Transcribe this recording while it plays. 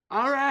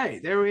All right,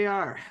 there we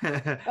are.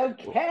 Well,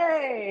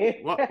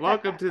 Okay.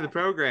 welcome to the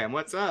program.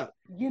 What's up?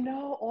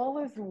 All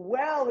is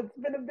well. It's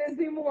been a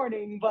busy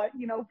morning, but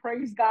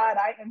praise God,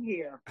 I am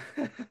here.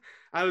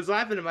 I was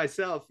laughing to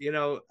myself.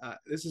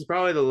 This is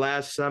probably the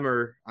last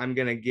summer I'm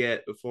gonna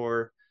get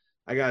before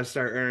I gotta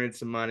start earning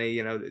some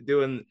money.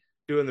 Doing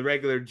the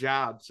regular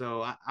job.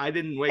 So I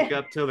didn't wake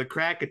up till the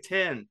crack of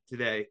 10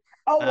 today.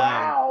 Oh, Um,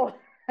 wow.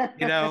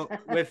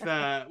 with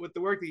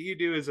the work that you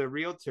do as a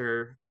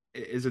realtor,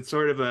 is it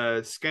sort of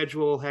a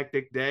schedule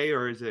hectic day,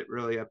 or is it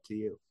really up to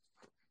you?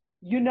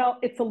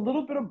 It's a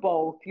little bit of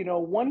both.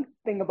 One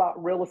thing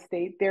about real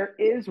estate, there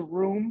is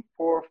room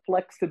for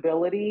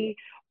flexibility,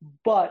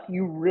 but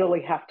you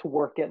really have to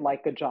work it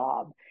like a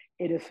job.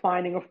 It is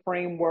finding a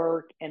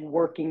framework and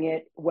working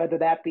it, whether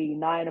that be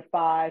 9 to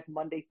 5,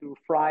 Monday through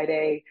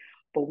Friday.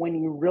 But when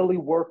you really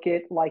work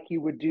it like you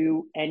would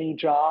do any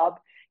job,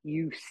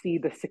 you see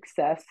the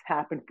success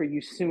happen for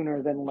you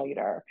sooner than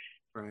later.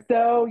 Right.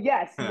 So,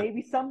 yes,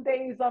 maybe some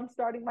days I'm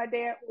starting my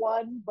day at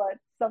 1, but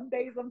some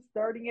days I'm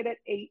starting it at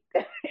 8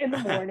 in the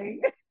morning.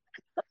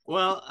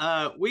 Well,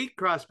 we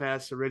crossed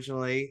paths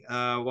originally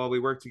while we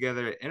worked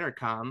together at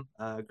Intercom,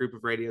 a group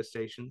of radio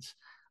stations.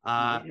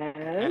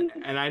 Yes.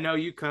 And I know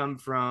you come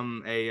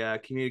from a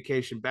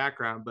communication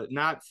background, but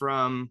not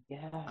from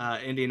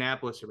Yeah,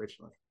 Indianapolis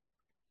originally.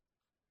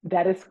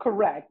 that is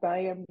correct. I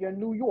am your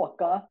New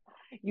Yorker,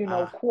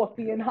 Uh,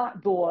 coffee and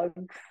hot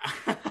dogs,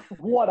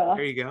 water.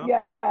 there you go.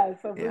 Yes,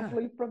 Yeah.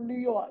 originally from New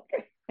York.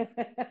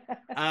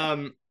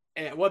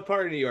 What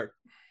part of New York?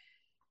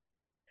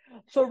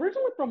 So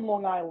originally from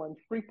Long Island,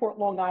 Freeport,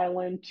 Long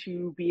Island,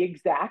 to be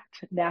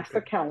exact, Nassau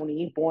Okay.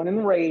 County, born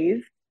and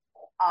raised,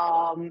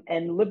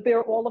 and lived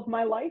there all of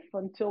my life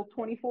until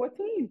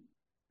 2014.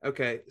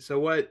 Okay. So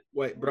what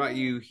brought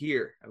Yeah. you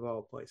here of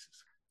all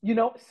places? You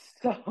know,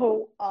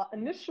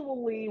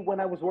 initially when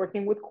I was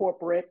working with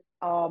corporate,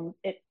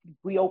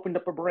 we opened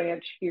up a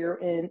branch here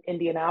in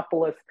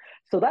Indianapolis.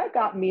 So that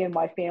got me and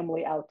my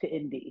family out to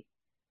Indy.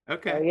 So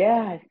Okay.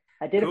 yeah,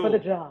 I did it for the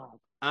Cool. job.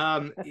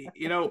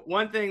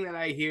 One thing that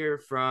I hear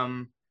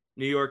from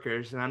New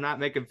Yorkers, and I'm not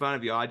making fun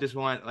of you, I just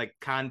want like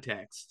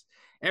context.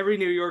 Every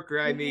New Yorker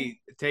I Yeah. meet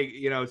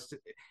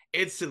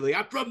instantly,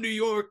 I'm from New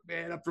York,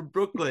 man. I'm from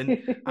Brooklyn.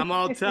 I'm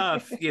all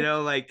tough.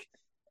 Like,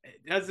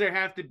 does there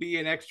have to be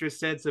an extra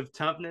sense of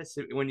toughness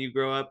when you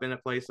grow up in a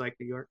place like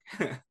New York?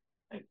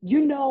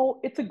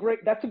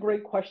 That's a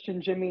great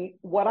question, Jimmy.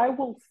 What I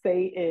will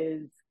say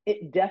is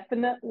it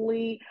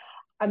definitely,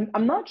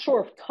 I'm not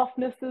sure if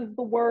toughness is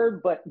the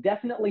word, but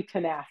definitely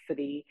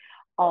tenacity,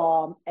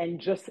 and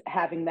just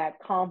having that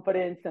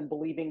confidence and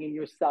believing in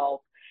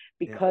yourself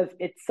Yeah, because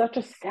it's such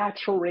a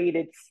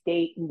saturated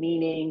state,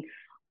 meaning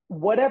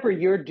whatever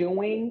you're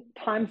doing,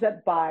 times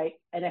that by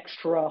an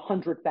extra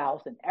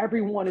 100,000.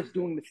 Everyone is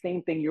doing the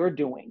same thing you're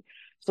doing.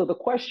 So the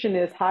question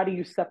is, how do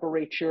you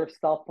separate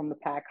yourself from the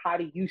pack? How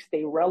do you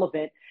stay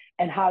relevant?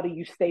 And how do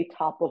you stay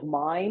top of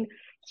mind?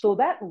 So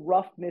that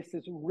roughness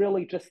is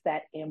really just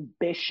that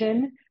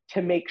ambition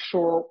to make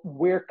sure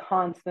we're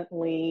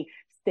constantly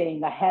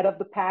staying ahead of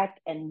the pack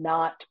and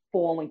not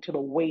falling to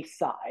the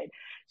wayside.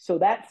 So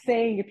that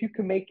saying, if you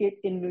can make it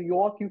in New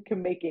York, you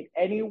can make it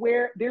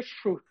anywhere, there's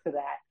truth to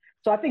that.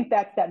 So I think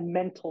that's that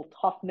mental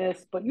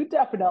toughness, but you right.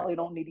 definitely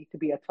don't need to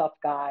be a tough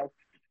guy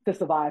to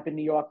survive in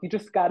New York. You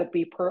just got to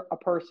be a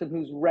person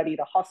who's ready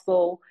to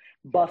hustle,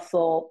 Yeah.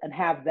 bustle, and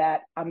have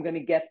that. I'm going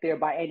to get there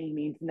by any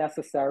means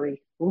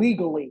necessary,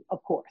 legally,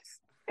 of course.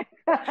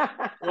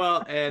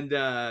 Well, and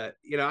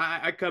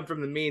I come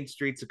from the mean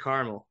streets of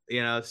Carmel,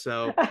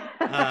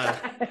 uh,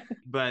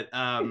 but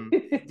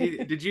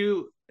did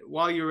you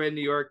while you were in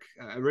New York,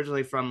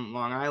 originally from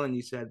Long Island,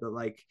 you said, but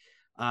like,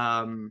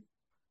 um,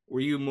 were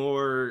you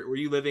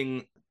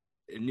living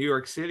in New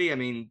York City? I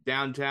mean,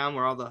 downtown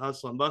where all the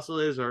hustle and bustle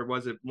is, or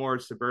was it more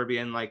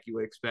suburban like you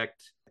would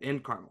expect in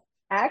Carmel?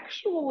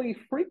 Actually,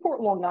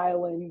 Freeport, Long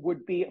Island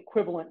would be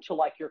equivalent to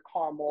like your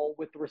Carmel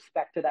with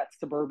respect to that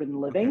suburban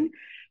Okay. living.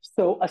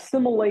 So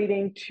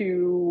assimilating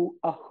to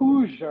a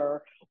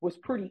Hoosier was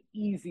pretty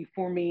easy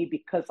for me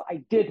because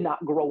I did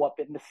not grow up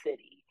in the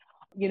city.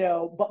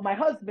 But my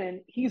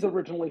husband, he's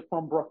originally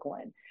from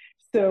Brooklyn.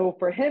 So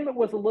for him, it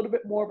was a little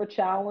bit more of a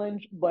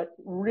challenge, but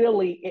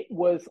really it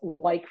was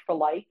like for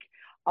like.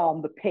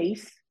 The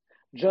pace,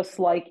 just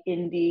like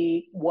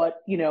Indy, what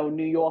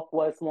New York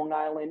was, Long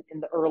Island in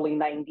the early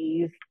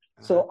 '90s.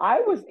 Uh, So I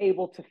was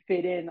able to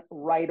fit in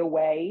right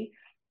away.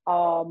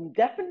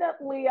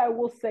 Definitely, I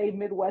will say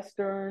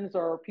Midwesterns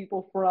or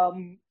people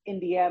from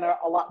Indiana are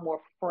a lot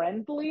more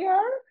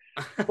friendlier,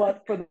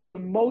 but for the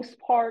most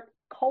part,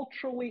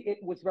 culturally, it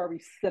was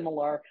very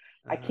similar.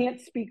 I uh, can't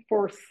speak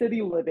for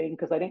city living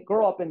because I didn't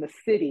grow up in the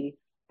city,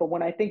 but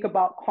when I think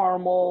about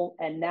Carmel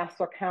and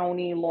Nassau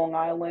County, Long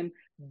Island,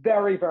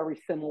 very, very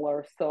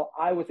similar. So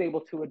I was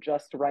able to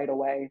adjust right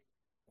away.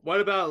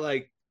 what about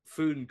like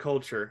food and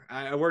culture?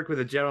 I worked with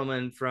a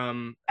gentleman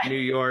from New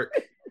York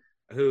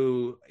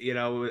who,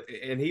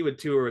 and he would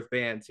tour with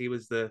bands. He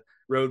was the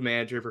road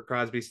manager for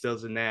Crosby,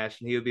 Stills and Nash,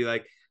 and he would be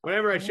like,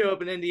 whenever I show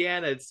up in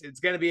Indiana, it's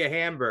gonna be a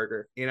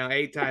hamburger,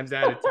 8 times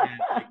out of 10.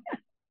 Like,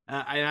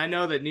 and I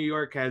know that New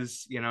York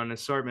has, an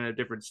assortment of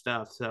different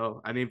stuff.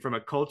 So, I mean, from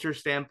a culture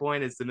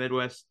standpoint, is the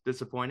Midwest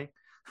disappointing?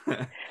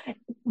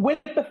 With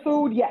the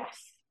food,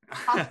 yes.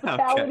 Okay.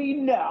 Hospitality,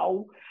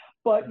 no.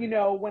 But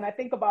when I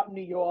think about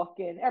New York,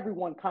 and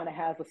everyone kind of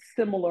has a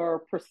similar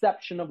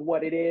perception of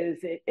what it is,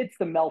 it's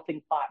the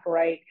melting pot,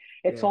 right?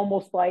 It's Yeah.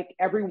 almost like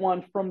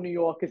everyone from New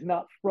York is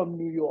not from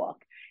New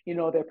York.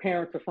 Their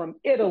parents are from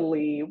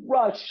Italy,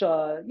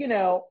 Russia,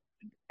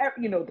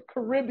 the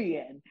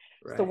Caribbean.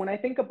 So Right. when I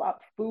think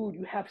about food,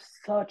 you have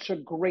such a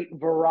great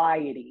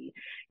variety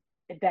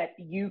that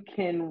you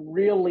can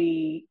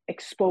really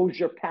expose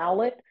your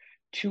palate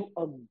to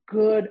a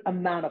good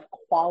amount of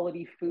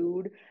quality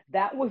food.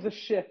 That was a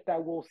shift, I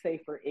will say,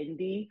 for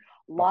Indy.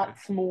 Okay.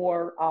 Lots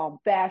more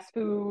fast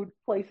food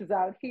places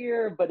out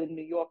here, but in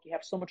New York, you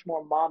have so much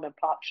more mom and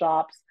pop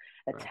shops,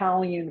 Right.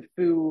 Italian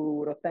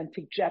food,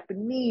 authentic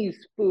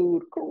Japanese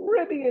food,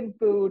 Caribbean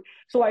food.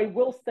 So I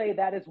will say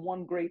that is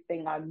one great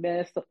thing I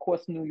miss. Of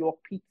course, New York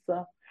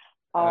pizza.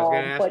 I was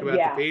gonna ask But about the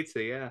yeah,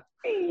 pizza. Yeah.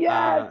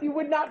 yes, Uh, you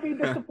would not be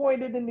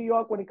disappointed in New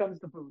York when it comes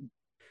to food.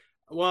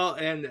 well,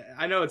 and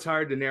I know it's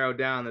hard to narrow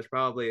down. There's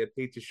probably a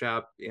pizza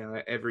shop,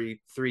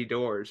 every 3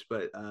 doors.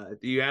 But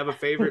do you have a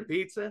favorite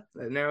pizza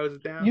that narrows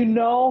it down? You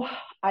know,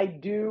 I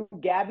do.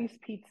 Gabby's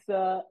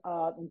Pizza in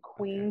Okay.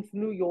 Queens,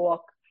 New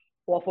York,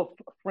 off of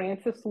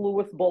Francis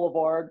Lewis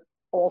Boulevard,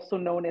 also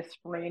known as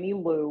Franny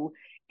Lou.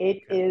 It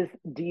Okay. is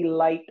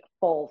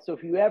delightful. So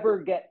if you ever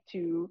get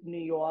to New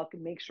York,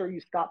 make sure you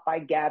stop by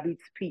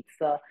Gabby's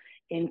Pizza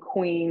in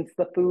Queens.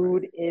 The Right.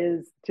 food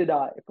is to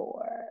die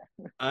for.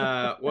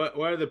 What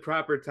are the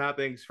proper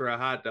toppings for a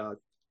hot dog?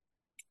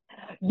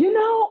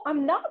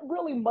 I'm not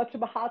really much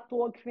of a hot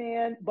dog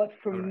fan, but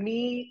for All right.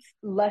 me,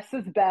 less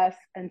is best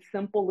and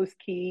simple is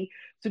key.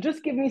 So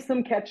just give me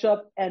some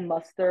ketchup and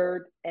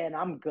mustard, and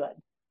I'm good.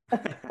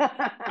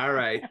 All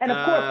right. And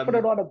of course, put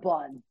it on a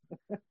bun.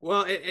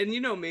 Well, and you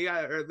know me,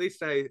 or at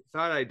least I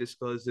thought I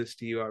disclosed this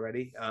to you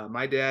already.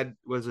 My dad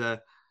was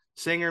a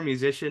singer,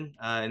 musician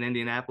in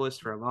Indianapolis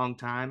for a long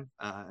time,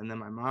 and then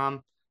my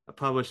mom, a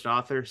published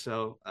author.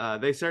 So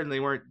they certainly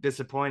weren't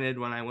disappointed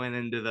when I went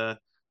into the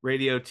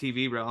radio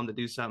TV realm to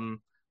do something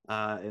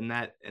in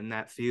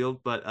that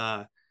field.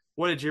 But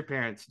what did your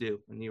parents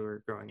do when you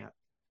were growing up?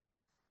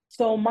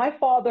 So my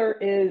father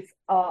is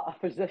a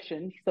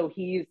physician, so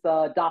he's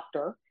a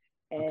doctor,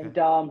 Okay.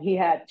 and he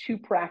had two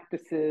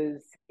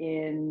practices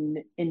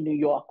in New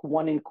York,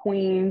 one in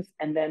Queens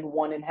and then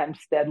one in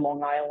Hempstead,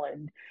 Long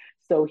Island.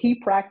 So he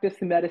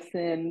practiced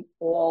medicine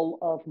all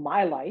of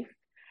my life.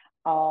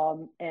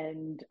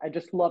 And I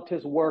just loved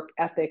his work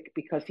ethic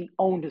because he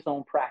owned his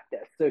own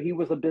practice. So he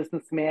was a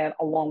businessman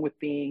along with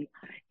being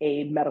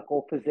a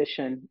medical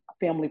physician, a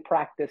family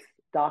practice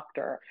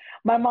doctor.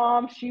 My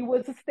mom, she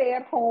was a stay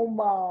at home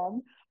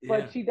mom,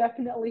 but Yeah. she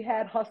definitely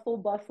had hustle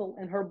bustle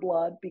in her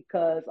blood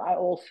because I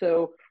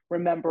also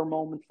remember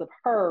moments of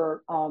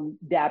her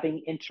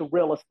dabbing into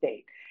real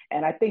estate.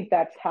 And I think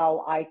that's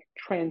how I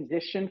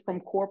transitioned from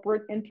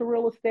corporate into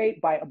real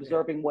estate by Yeah.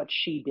 observing what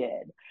she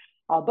did.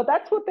 But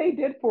that's what they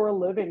did for a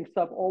living.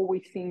 So I've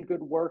always seen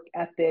good work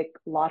ethic,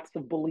 lots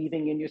of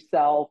believing in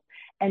yourself,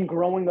 and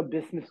growing a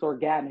business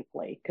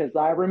organically. Because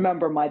I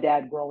remember my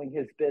dad growing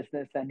his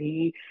business, and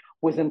he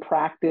was in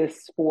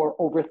practice for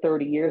over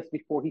 30 years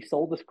before he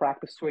sold his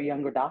practice to a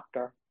younger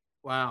doctor.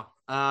 Wow.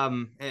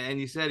 And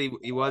you said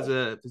he was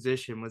a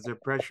physician. Was there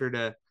pressure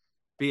to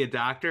be a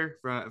doctor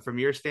from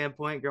your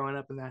standpoint growing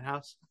up in that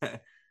house?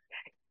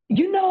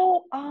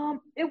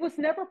 It was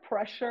never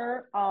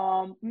pressure.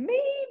 Maybe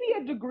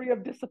a degree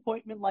of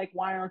disappointment, like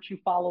why aren't you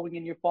following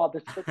in your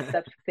father's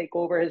footsteps to take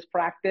over his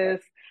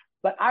practice?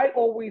 But I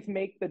always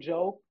make the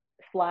joke,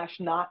 slash,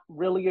 not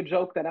really a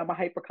joke, that I'm a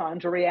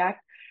hypochondriac. Yeah.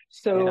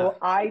 So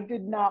I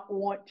did not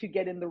want to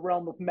get in the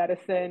realm of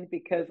medicine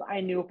because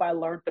I knew if I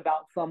learned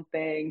about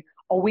something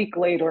a week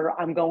later,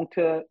 I'm going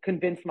to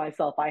convince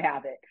myself I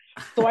have it.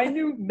 So I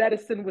knew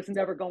medicine was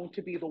never going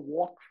to be the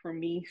walk for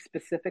me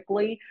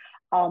specifically.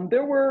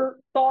 There were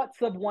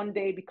thoughts of one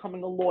day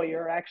becoming a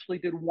lawyer. I actually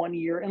did 1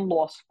 year in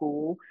law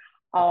school.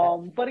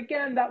 Okay. But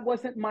again, that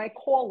wasn't my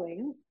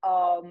calling.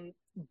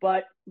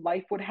 But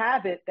life would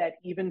have it that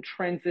even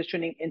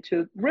transitioning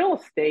into real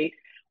estate,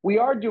 we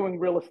are doing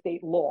real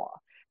estate law.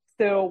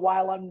 So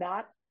while I'm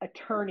not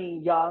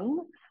attorney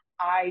young,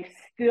 I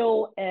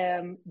still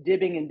am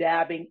dibbing and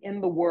dabbing in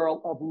the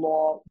world of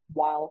law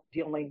while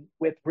dealing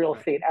with real Right.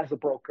 estate as a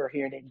broker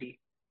here in Indy.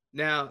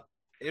 Now,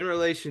 in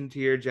relation to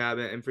your job,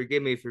 and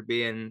forgive me for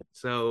being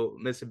so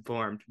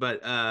misinformed,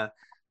 but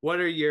what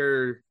are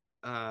your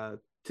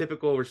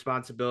typical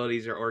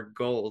responsibilities or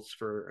goals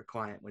for a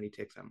client when you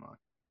take them on?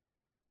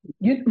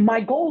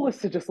 My goal is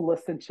to just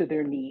listen to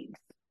their needs.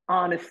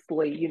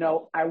 Honestly,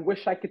 I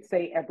wish I could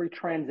say every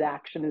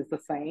transaction is the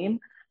same,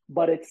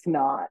 but it's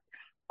not.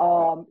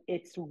 Right.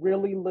 It's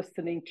really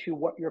listening to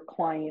what your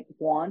client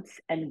wants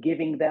and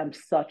giving them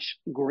such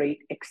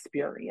great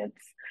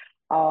experience.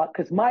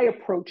 Because my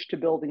approach to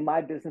building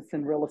my business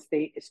in real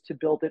estate is to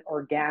build it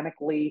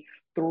organically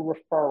through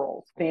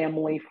referrals,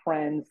 family,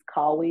 friends,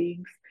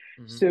 colleagues.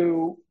 Mm-hmm.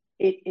 So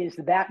it is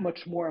that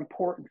much more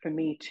important for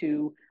me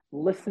to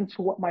listen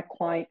to what my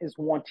client is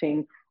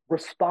wanting,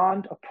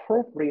 respond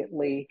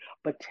appropriately,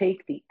 but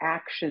take the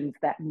actions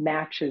that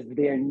matches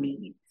their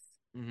needs.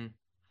 Mm-hmm.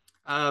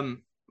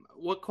 Um,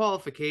 what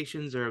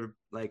qualifications or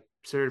like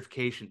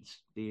certifications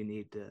do you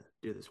need to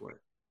do this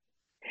work?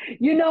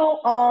 You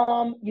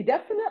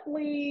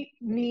definitely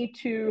need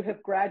to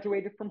have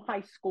graduated from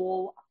high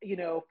school,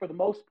 for the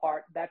most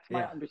part. That's my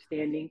Yeah.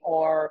 understanding,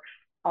 or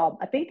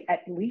I think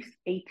at least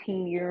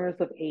 18 years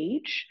of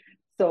age.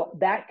 So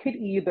that could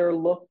either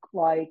look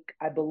like,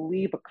 I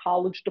believe, a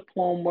college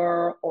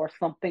diploma or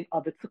something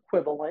of its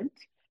equivalent.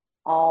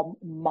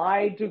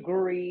 My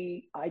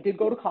degree, I did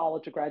go to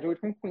college, I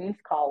graduated from Queens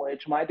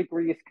College. My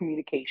degree is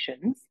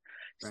communications.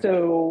 Right.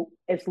 So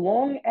as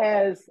long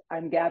as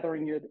I'm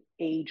gathering your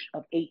age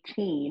of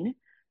 18,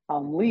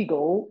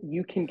 legal,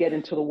 you can get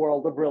into the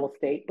world of real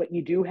estate, but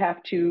you do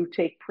have to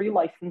take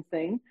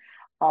pre-licensing,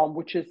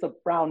 which is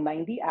around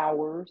 90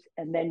 hours,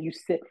 and then you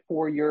sit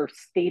for your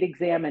state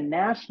exam and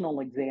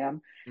national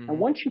exam. And Mm-hmm.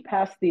 once you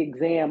pass the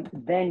exam,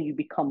 then you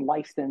become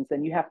licensed,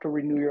 and you have to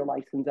renew your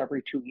license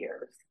every 2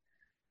 years.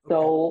 Okay.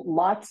 So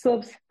lots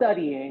of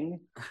studying.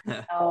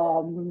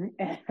 So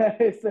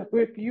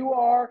if you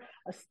are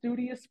a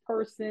studious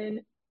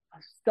person,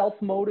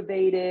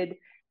 self-motivated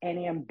and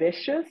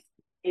ambitious,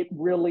 it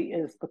really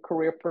is the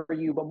career for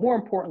you. But more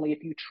importantly,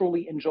 if you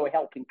truly enjoy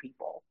helping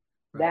people,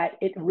 Right. that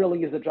it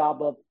really is a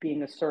job of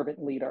being a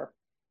servant leader.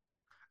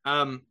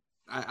 Um,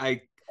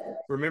 I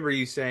remember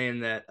you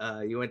saying that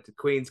you went to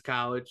Queens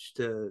College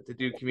to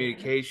do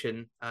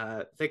communication.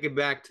 Thinking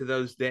back to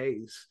those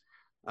days,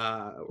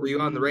 were you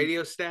on the Mhm.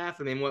 radio staff?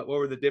 I mean, what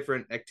were the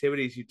different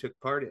activities you took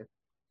part in?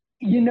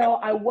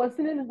 I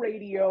wasn't in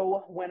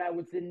radio when I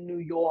was in New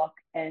York,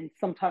 and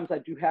sometimes I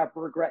do have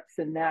regrets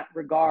in that Uh-huh.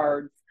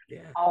 regards.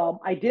 Yeah.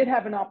 I did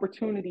have an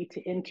opportunity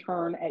to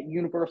intern at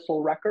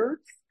Universal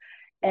Records,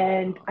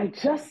 and Wow. I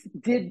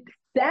just did,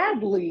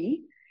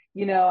 sadly,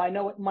 I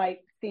know it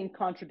might seem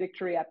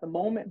contradictory at the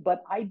moment,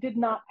 but I did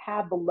not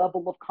have the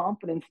level of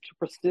confidence to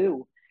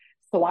pursue.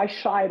 So I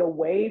shied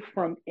away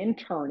from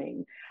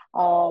interning.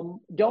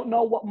 Don't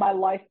know what my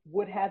life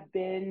would have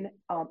been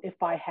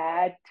if I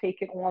had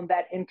taken on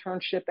that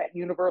internship at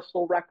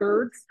Universal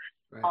Records.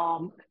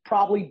 Right.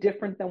 Probably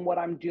different than what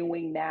I'm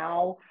doing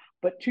now.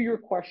 But to your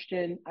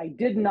question, I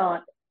did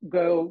not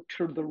go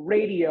to the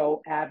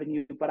radio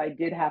avenue, but I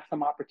did have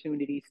some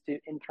opportunities to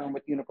intern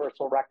with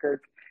Universal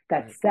Records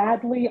that Right.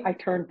 sadly I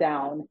turned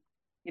down.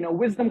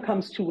 Wisdom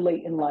comes too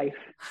late in life.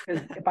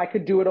 Because if I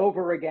could do it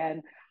over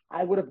again,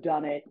 I would have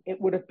done it.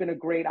 It would have been a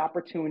great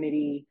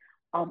opportunity.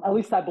 At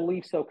least I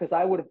believe so, because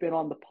I would have been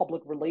on the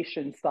public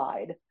relations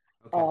side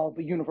Okay. of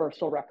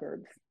Universal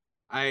Records.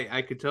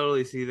 I could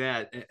totally see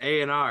that.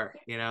 A&R,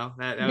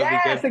 that would be good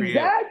Yes, for you.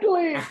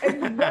 exactly,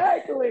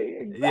 exactly,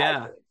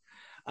 Yeah.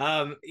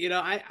 exactly.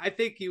 I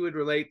think you would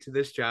relate to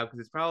this job because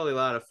it's probably a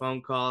lot of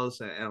phone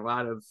calls and a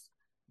lot of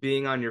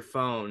being on your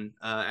phone.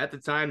 At the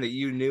time that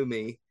you knew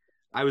me,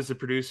 I was the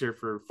producer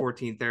for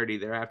 1430,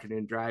 their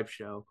afternoon drive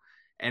show,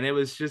 and it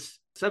was just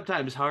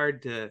sometimes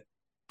hard to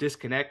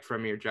disconnect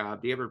from your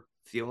job. Do you ever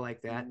feel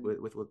like that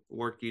with what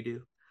work you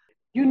do?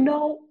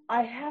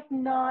 I have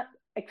not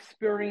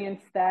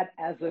experienced that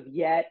as of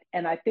yet.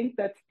 And I think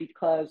that's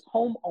because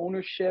home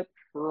ownership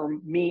for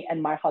me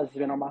and my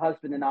husband, or my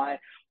husband and I,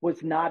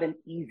 was not an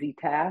easy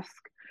task.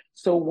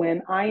 So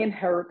when I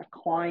inherit a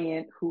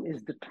client who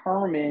is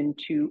determined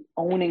to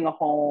owning a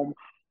home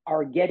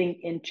or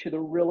getting into the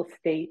real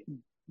estate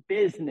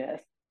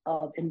business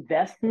of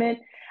investment,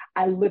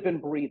 I live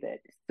and breathe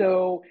it.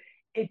 So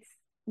it's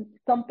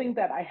something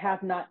that I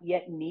have not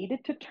yet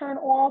needed to turn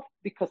off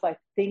because I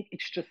think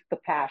it's just the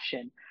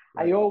passion.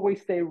 I Right.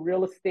 always say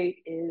real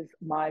estate is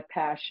my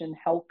passion,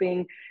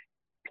 helping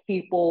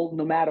people,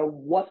 no matter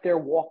what their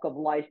walk of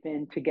life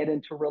in, to get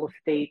into real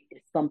estate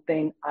is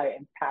something I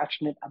am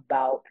passionate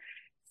about.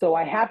 So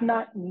I have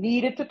not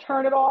needed to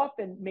turn it off,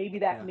 and maybe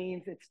that Yeah.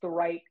 means it's the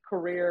right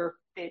career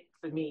fit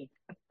for me.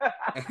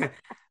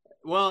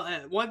 Well,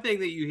 one thing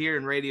that you hear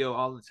in radio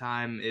all the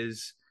time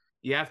is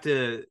you have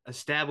to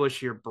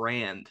establish your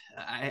brand.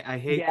 I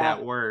hate Yeah.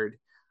 that word.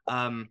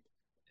 Um,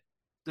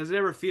 does it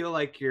ever feel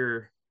like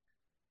you're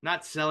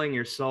not selling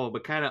your soul,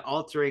 but kind of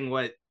altering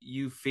what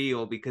you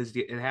feel because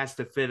it has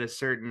to fit a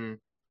certain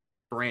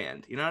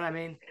brand? You know what I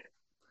mean?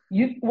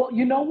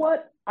 You know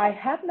what? I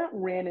have not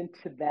ran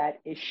into that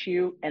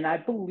issue, and I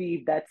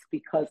believe that's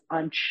because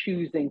I'm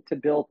choosing to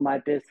build my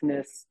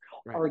business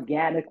Right,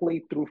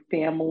 organically through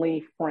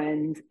family,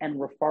 friends, and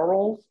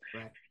referrals.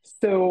 right,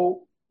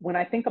 So when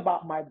I think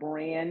about my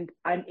brand,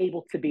 I'm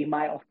able to be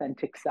my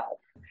authentic self.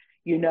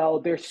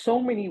 There's so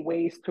many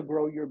ways to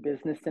grow your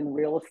business in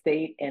real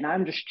estate, and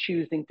I'm just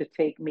choosing to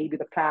take maybe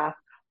the path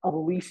of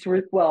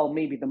well,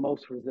 maybe the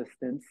most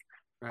resistance.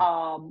 right,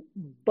 Um,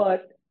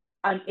 but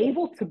I'm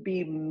able to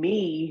be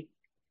me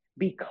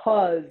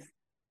because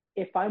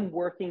if I'm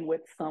working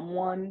with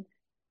someone,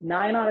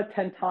 9 out of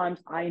 10 times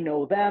I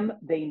know them,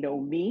 they know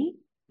me,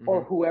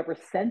 or Hmm. whoever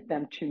sent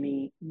them to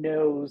me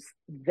knows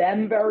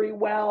them very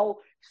well.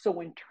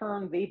 So in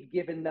turn, they've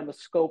given them a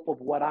scope of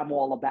what I'm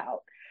all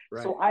about.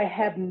 Right. So I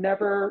have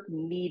never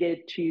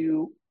needed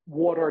to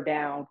water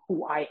down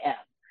who I am.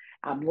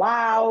 I'm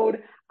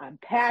loud, I'm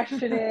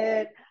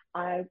passionate,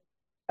 I'm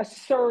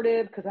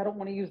assertive, because I don't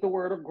want to use the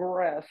word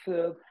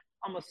aggressive.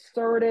 I'm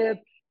assertive,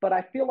 but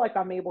I feel like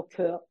I'm able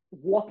to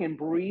walk and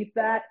breathe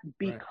that Right.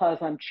 because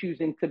I'm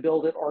choosing to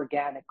build it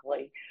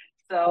organically.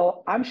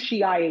 So I'm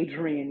Shia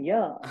Adriane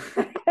Young.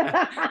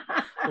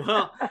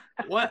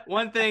 Well,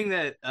 one thing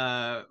that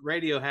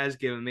radio has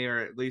given me, or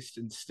at least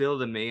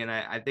instilled in me, and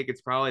I think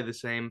it's probably the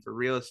same for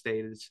real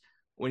estate, is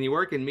when you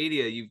work in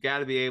media, you've got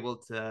to be able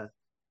to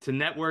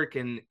network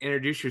and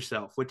introduce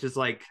yourself, which is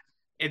like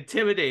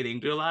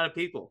intimidating to a lot of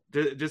people.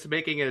 Just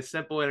making a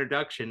simple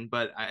introduction,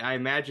 but I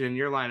imagine in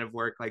your line of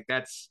work, like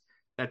that's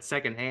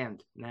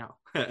secondhand now.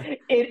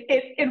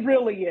 It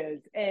really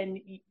is, and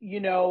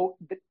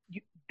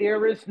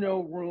there is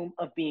no room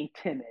of being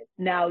timid.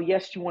 Now,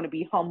 yes, you want to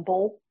be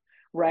humble,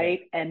 Yeah.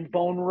 right, and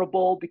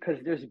vulnerable, because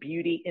there's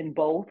beauty in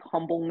both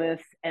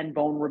humbleness and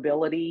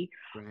vulnerability.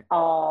 Right.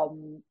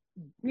 Um,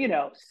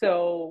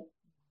 so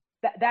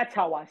that's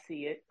how I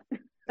see it.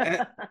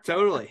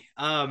 Totally.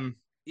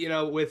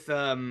 With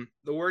the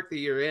work that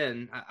you're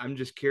in, I'm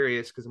just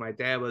curious because my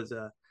dad was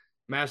a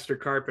master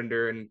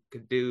carpenter and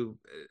could do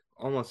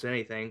almost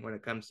anything when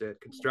it comes to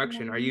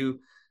construction. Are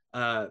you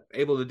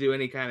able to do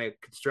any kind of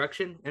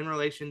construction in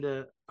relation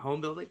to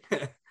home building?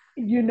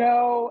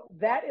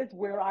 That is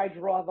where I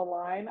draw the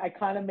line. I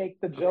kind of make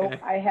the joke.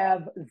 Okay. I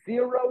have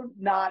zero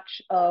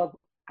notch of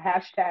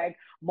hashtag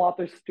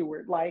Martha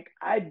Stewart. Like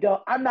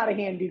I'm not a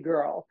handy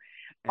girl.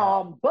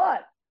 Yeah.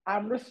 But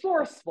I'm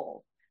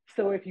resourceful.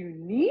 So if you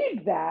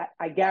need that,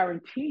 I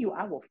guarantee you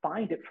I will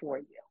find it for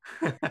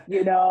you.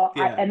 Yeah.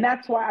 And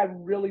that's why I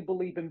really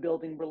believe in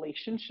building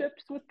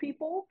relationships with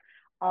people,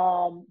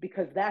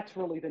 because that's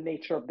really the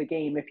nature of the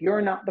game. If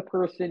you're not the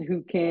person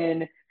who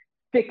can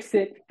fix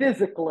it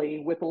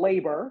physically with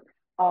labor,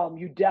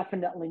 you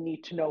definitely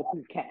need to know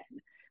who can.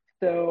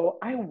 So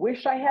I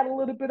wish I had a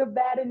little bit of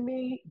that in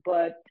me,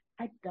 but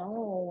I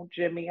don't,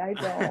 Jimmy. I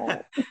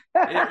don't.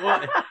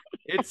 Well,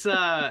 it's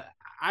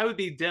I would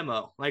be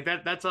demo. Like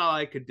that's all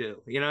I could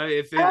do.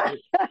 If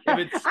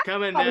it's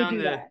coming I would down do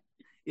to, that.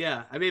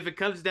 yeah, I mean, if it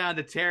comes down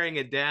to tearing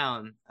it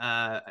down,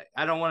 I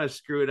don't want to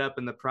screw it up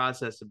in the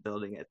process of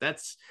building it.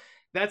 That's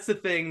the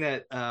thing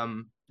that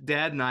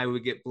Dad and I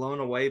would get blown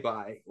away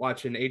by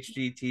watching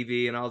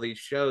HGTV and all these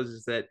shows,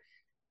 is that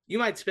you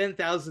might spend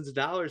thousands of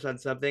dollars on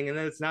something and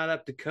then it's not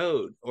up to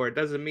code or it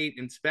doesn't meet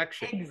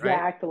inspection, right?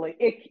 Exactly.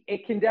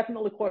 It can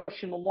definitely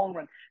cost you in the long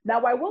run. Now,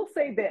 I will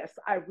say this.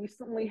 I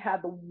recently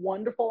had the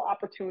wonderful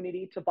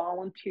opportunity to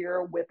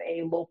volunteer with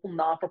a local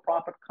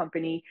non-for-profit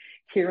company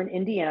here in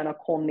Indiana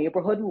called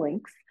Neighborhood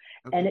Links.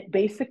 And Okay. it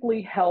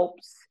basically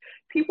helps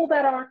people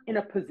that aren't in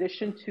a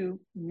position to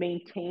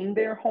maintain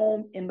their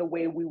home in the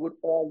way we would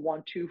all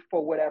want to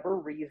for whatever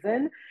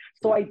reason.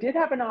 So Yeah. I did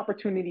have an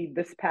opportunity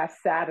this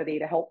past Saturday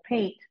to help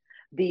paint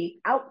the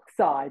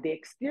outside, the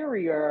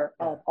exterior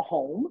Yeah. of a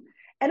home,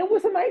 and it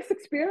was a nice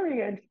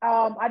experience.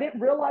 I didn't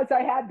realize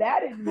I had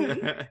that in me.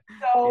 Yeah.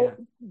 So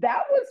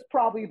that was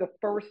probably the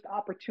first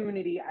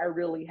opportunity I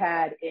really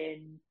had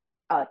in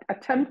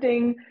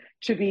attempting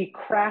to be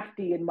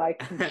crafty in my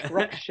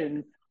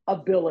construction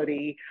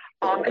ability.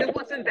 And it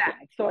wasn't bad.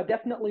 So I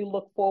definitely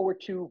look forward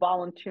to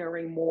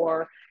volunteering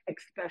more,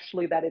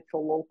 especially that it's a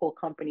local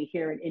company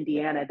here in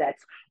Indiana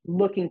that's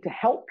looking to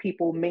help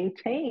people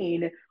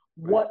maintain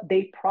Right. what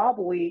they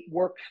probably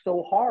worked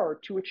so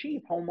hard to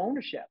achieve, home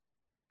ownership.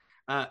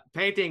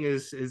 Painting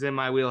is in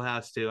my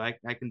wheelhouse too. I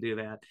can do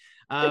that.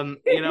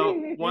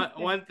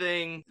 One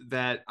thing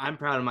that I'm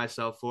proud of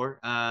myself for.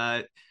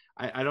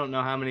 I don't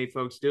know how many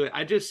folks do it.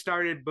 I just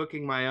started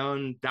booking my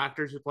own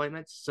doctor's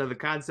appointments. So the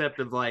concept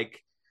of like,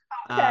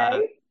 uh,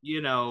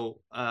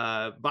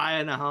 Okay.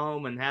 buying a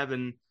home and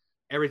having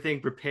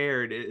everything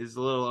prepared is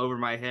a little over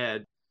my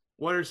head.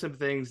 What are some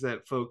things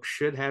that folks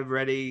should have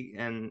ready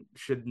and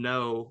should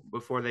know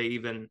before they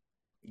even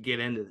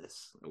get into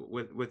this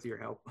with your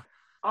help?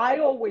 I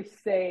always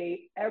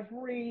say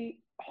every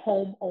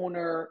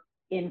homeowner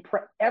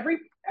every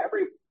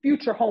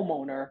future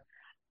homeowner,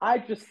 I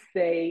just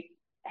say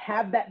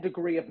have that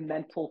degree of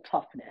mental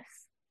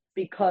toughness,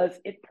 because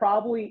it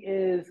probably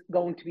is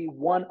going to be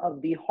one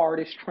of the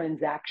hardest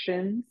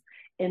transactions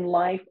in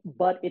life,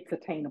 but it's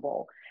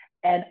attainable.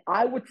 And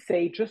I would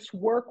say just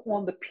work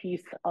on the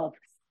piece of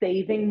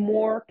saving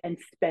more and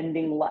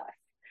spending less,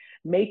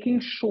 making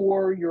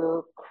sure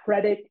your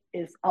credit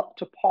is up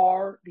to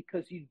par,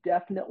 because you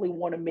definitely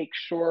want to make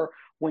sure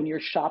when you're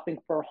shopping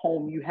for a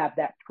home, you have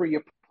that pre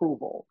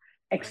approval,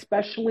 Right.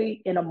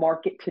 especially in a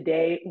market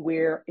today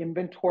where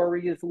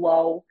inventory is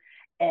low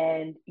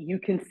and you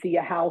can see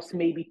a house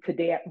maybe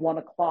today at 1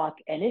 o'clock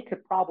and it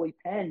could probably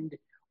end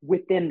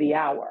within the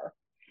hour.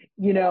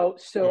 Mm.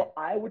 So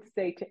I would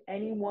say to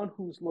anyone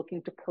who's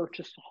looking to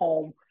purchase a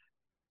home,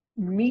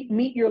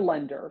 meet your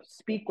lender,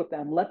 speak with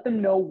them, let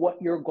them know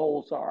what your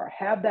goals are,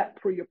 have that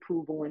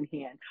pre-approval in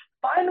hand.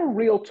 Find a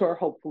realtor,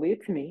 hopefully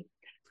it's me,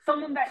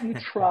 someone that you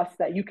trust,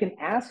 that you can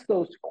ask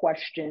those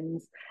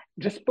questions.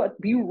 Just but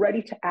be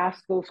ready to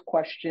ask those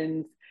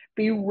questions,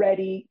 be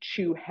ready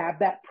to have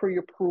that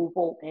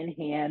pre-approval in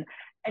hand,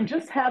 and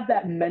just have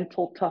that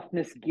mental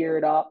toughness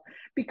geared up,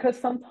 because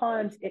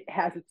sometimes it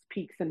has its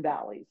peaks and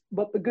valleys.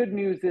 But the good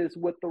news is,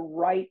 with the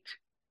right,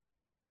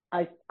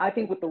 I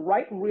think with the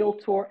right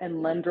realtor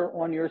and lender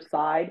on your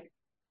side,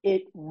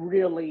 it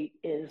really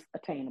is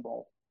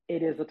attainable.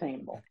 It is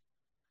attainable.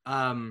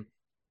 Um,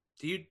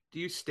 do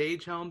you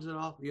stage homes at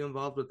all? Are you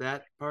involved with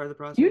that part of the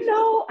process? You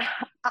know,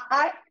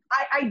 I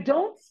I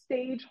don't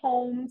stage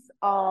homes.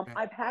 Okay.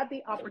 I've had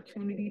the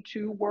opportunity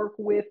to work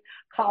with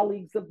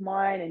colleagues of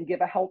mine and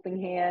give a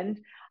helping hand.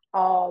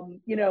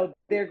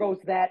 There goes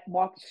that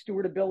Martha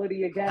Stewart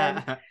ability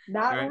again.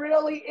 Not Right.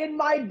 really in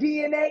my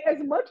DNA. As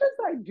much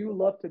as I do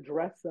love to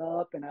dress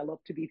up and I love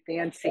to be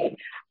fancy,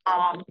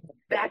 um,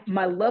 that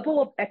my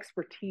level of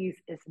expertise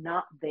is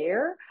not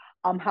there.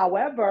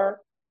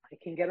 However, I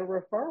can get a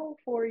referral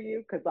for you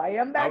because I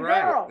am All that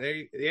right.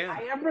 girl. Yeah.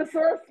 I am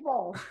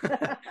resourceful.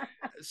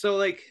 So,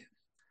 like,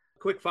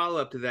 quick follow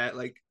up to that,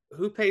 like,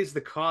 who pays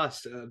the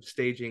cost of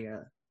staging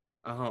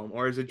a home,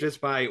 or is it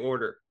just by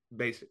order,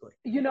 basically?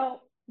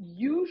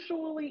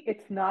 Usually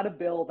it's not a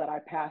bill that I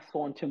pass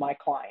on to my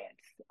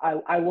clients.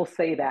 I will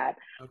say that.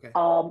 Okay.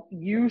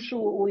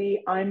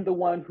 Usually I'm the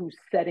one who's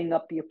setting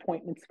up the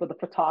appointments for the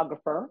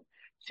photographer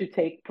to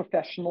take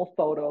professional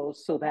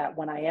photos, so that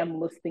when I am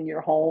listing your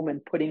home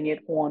and putting it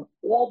on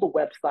all the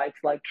websites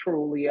like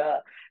Trulia,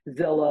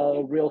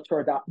 Zillow,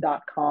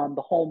 Realtor.com,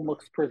 the home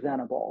looks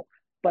presentable.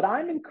 But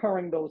I'm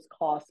incurring those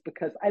costs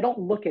because I don't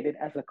look at it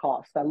as a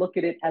cost. I look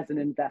at it as an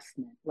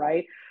investment,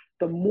 right?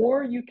 The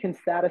more you can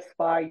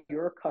satisfy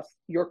your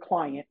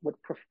client with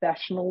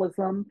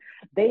professionalism,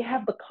 they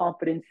have the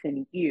confidence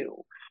in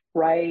you,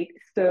 right?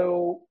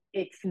 So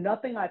it's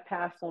nothing I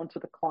pass on to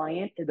the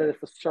client. It is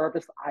a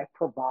service I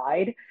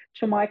provide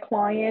to my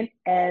client,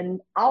 and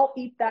I'll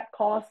eat that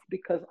cost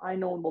because I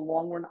know in the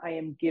long run I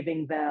am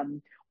giving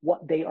them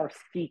what they are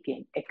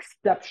seeking: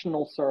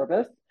 exceptional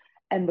service,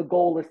 and the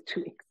goal is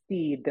to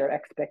exceed their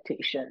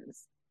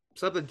expectations.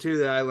 Something too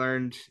that I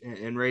learned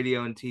in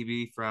radio and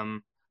TV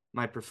from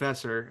my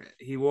professor.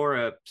 He wore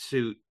a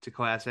suit to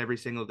class every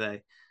single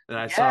day that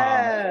I saw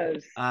him.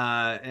 Yes.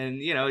 And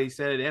he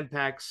said it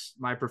impacts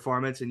my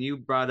performance. And you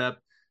brought up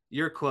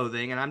your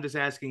clothing, and I'm just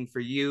asking for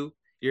you,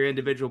 your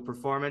individual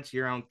performance,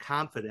 your own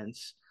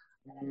confidence.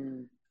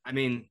 Mm. I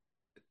mean,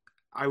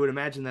 I would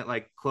imagine that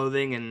like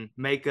clothing and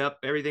makeup,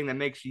 everything that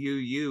makes you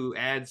you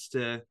adds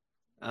to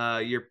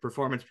your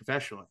performance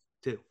professionally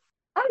too.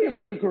 I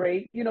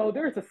agree.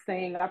 There's a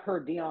saying I've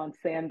heard Deion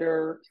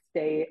Sanders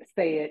say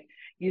it.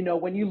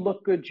 When you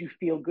look good, you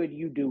feel good,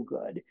 you do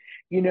good.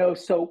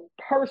 So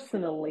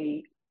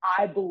personally,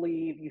 I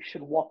believe you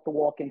should walk the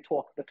walk and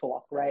talk the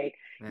talk, right?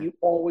 Yeah. You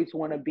always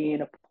want to be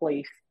in a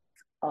place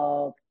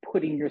of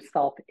putting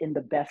yourself in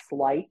the best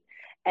light.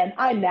 And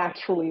I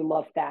naturally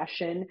love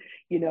fashion.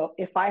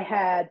 If I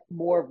had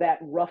more of that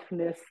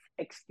roughness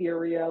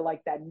exterior,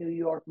 like that New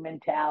York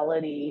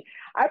mentality,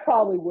 I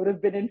probably would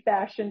have been in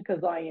fashion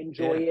because I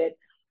enjoy Yeah. it.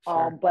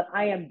 Sure. But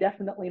I am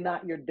definitely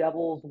not your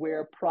Devil's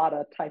Wear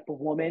Prada type of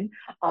woman,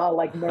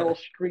 like Meryl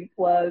Streep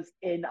was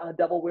in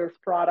Devil Wears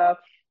Prada.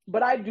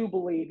 But I do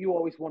believe you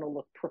always want to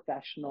look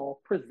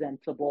professional,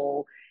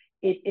 presentable.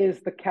 It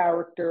is the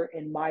character,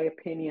 in my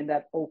opinion,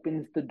 that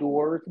opens the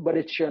doors, but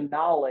it's your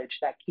knowledge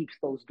that keeps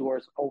those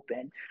doors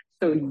open.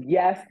 So,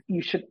 yes,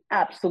 you should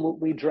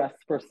absolutely dress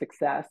for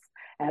success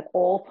at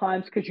all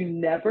times, because you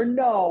never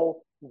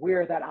know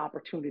where that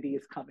opportunity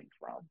is coming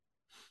from.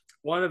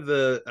 One of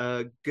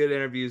the good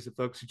interviews that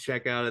folks should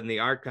check out in the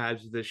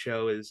archives of this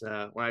show is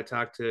when I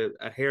talked to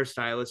a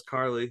hairstylist,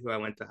 Carly, who I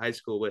went to high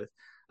school with.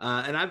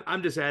 And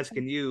I'm just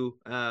asking you,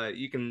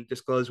 you can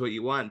disclose what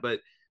you want, but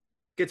it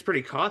gets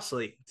pretty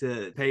costly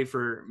to pay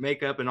for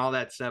makeup and all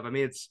that stuff. I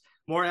mean, it's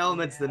more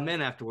elements than Yeah. men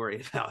have to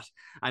worry about.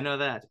 I know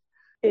that.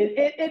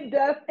 It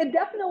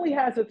definitely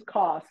has its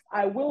cost.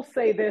 I will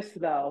say this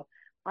though,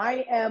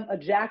 I am a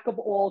jack of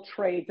all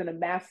trades and a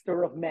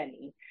master of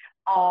many.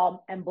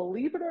 And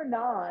believe it or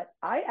not,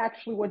 I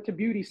actually went to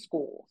beauty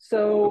school.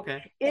 So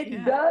Okay. it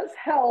Yeah. does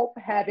help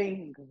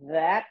having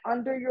that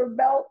under your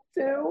belt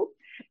too.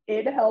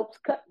 It helps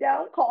cut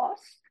down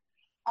costs.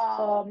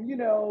 Yeah.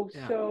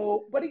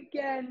 But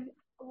again,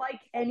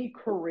 like any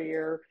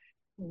career,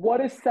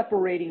 what is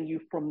separating you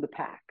from the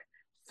pack?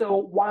 So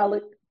while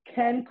it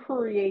can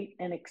create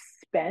an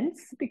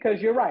expense,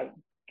 because you're right,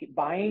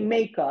 buying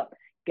makeup,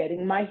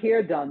 getting my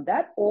hair done,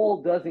 that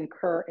all does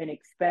incur an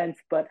expense.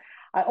 But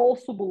I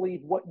also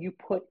believe what you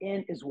put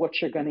in is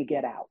what you're going to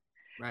get out.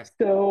 Right.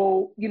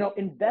 So,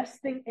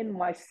 investing in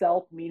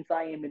myself means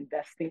I am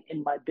investing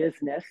in my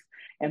business.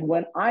 And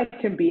when I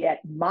can be at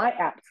my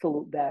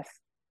absolute best,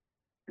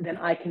 then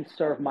I can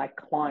serve my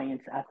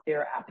clients at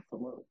their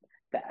absolute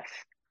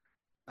best.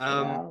 You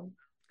Um,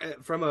 know,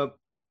 from a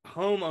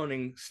home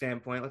owning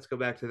standpoint, let's go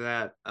back to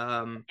that.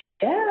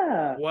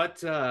 Yeah.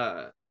 What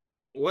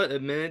what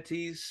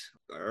amenities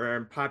are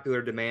in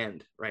popular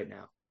demand right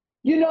now?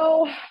 You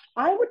know,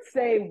 I would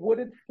say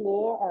wooded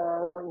floor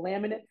or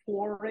laminate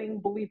flooring,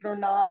 believe it or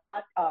not.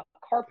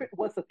 Carpet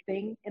was a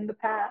thing in the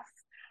past.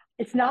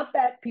 It's not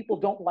that people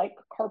don't like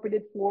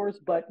carpeted floors,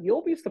 but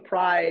you'll be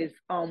surprised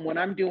when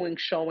I'm doing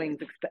showings,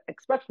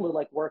 especially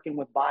like working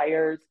with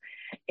buyers.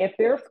 If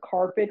there's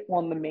carpet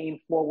on the main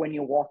floor when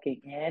you're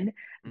walking in,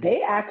 Mm-hmm.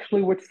 they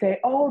actually would say,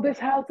 "Oh, this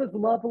house is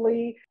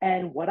lovely."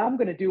 And what I'm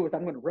going to do is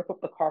I'm going to rip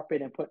up the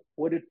carpet and put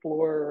wooded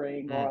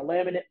flooring or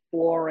laminate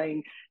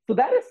flooring. So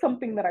that is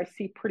something that I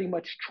see pretty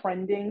much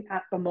trending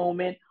at the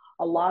moment.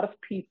 A lot of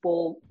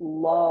people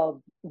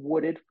love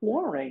wooded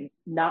flooring,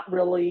 not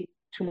really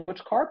too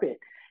much carpet.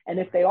 And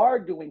if they are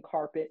doing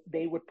carpet,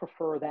 they would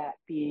prefer that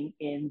being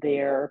in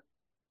their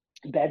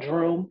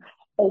bedroom.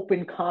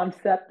 Open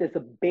concept is a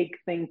big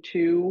thing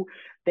too.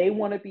 They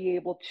want to be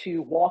able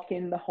to walk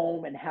in the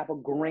home and have a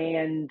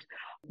grand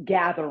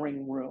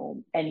gathering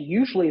room. And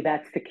usually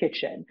that's the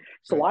kitchen.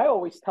 So Right. I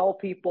always tell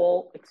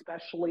people,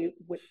 especially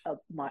with a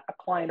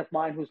client of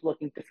mine who's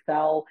looking to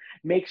sell,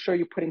 make sure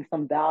you're putting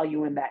some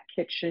value in that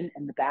kitchen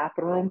and the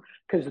bathroom,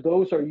 because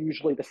those are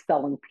usually the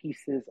selling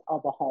pieces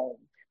of a home.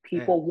 Yeah.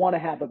 People want to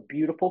have a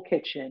beautiful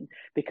kitchen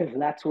because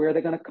that's where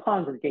they're going to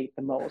congregate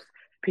the most.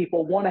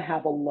 People want to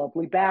have a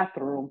lovely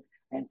bathroom,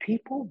 and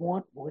people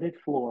want wooded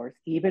floors,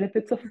 even if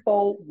it's a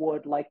faux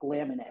wood like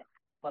laminate.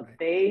 But Right.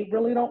 they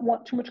really don't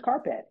want too much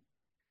carpet.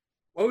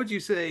 What would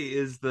you say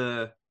is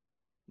the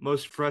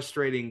most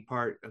frustrating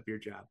part of your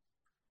job?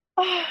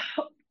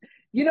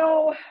 you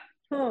know,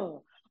 hmm,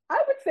 I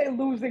would say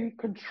losing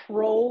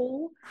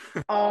control.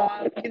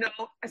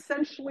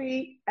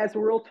 Essentially, as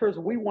realtors,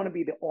 we want to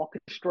be the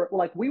orchestra.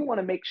 Like, we want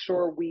to make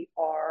sure we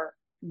are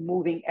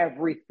moving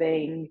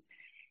everything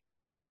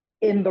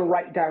in the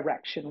right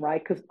direction,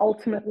 right? Because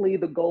ultimately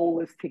the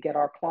goal is to get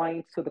our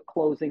clients to the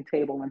closing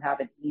table and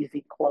have an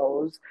easy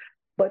close.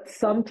 But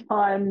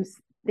sometimes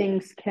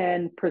things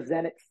can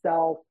present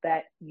itself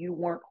that you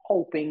weren't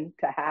hoping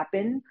to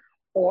happen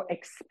or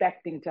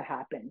expecting to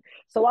happen.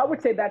 So I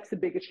would say that's the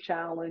biggest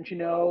challenge.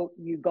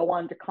 You go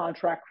under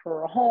contract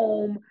for a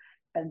home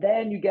and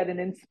then you get an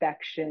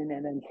inspection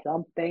and then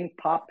something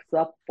pops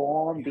up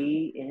on Yeah.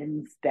 the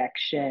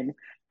inspection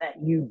that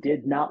you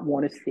did not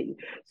want to see.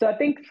 So I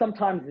think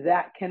sometimes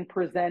that can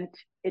present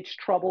its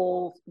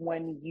troubles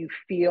when you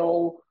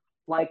feel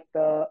like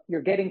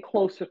you're getting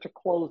closer to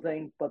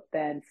closing, but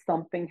then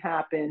something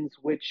happens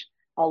which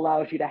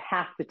allows you to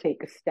have to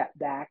take a step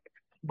back,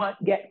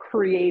 but get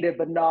creative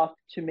enough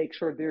to make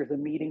sure there's a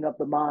meeting of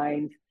the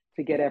minds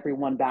to get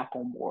everyone back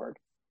on board.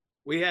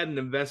 We had an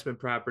investment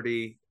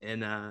property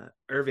in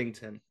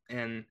Irvington,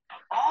 and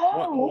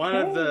Oh,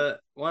 okay.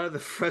 one of the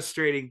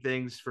frustrating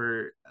things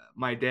for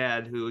my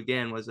dad, who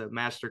again was a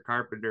master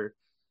carpenter,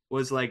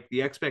 was like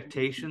the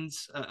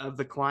expectations of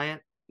the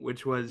client,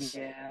 which was,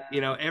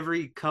 Yeah.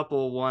 every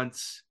couple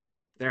wants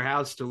their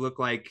house to look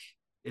like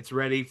it's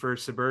ready for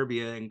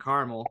suburbia and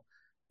Carmel,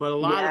 but a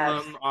lot of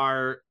Yes. them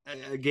are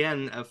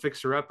again a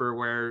fixer upper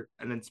where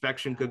an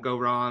inspection could go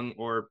wrong,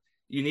 or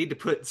you need to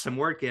put some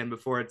work in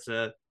before it's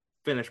a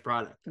finished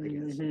product, I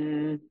guess.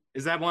 Mm-hmm.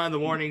 Is that one of the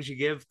warnings you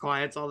give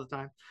clients all the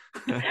time?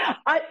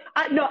 I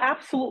no,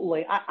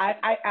 absolutely.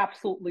 I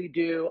absolutely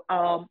do.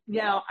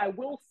 Now I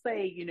will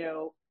say,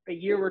 a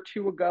year or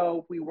two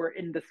ago, we were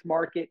in this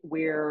market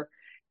where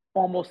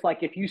almost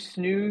like if you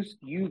snooze,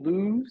 you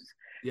lose.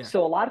 Yeah.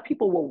 So a lot of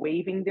people were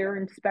waiving their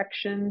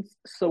inspections.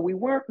 So we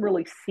weren't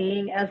really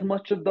seeing as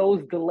much of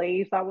those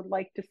delays, I would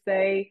like to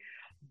say.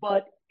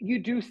 But you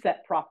do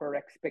set proper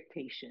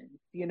expectations,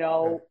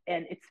 Right.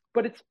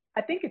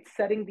 I think it's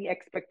setting the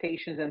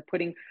expectations and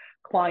putting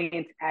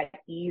clients at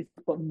ease,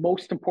 but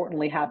most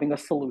importantly, having a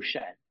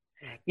solution,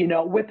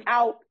 Right.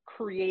 without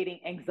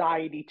creating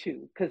anxiety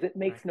too, because it Right.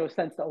 makes no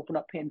sense to open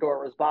up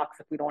Pandora's box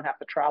if we don't have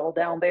to travel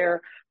down there.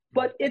 Mhm.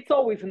 But it's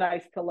always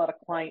nice to let a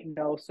client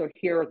know. So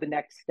here are the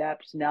next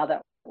steps. Now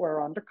that we're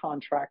under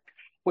contract,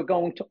 we're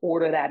going to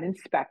order that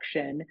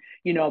inspection.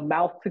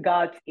 Mouth to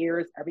God's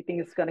ears, everything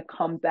is going to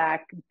come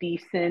back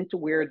decent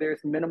where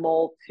there's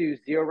minimal to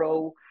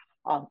zero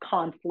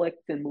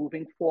conflict and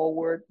moving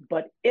forward.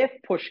 But if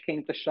push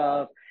came to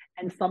shove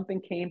and something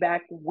came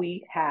back,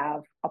 we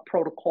have a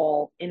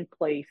protocol in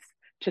place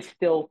to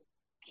still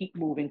keep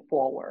moving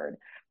forward.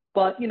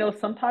 But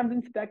sometimes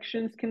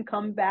inspections can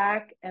come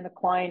back and a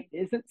client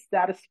isn't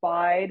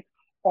satisfied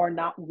or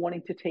not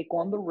wanting to take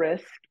on the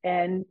risk.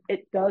 And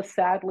it does,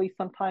 sadly,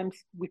 sometimes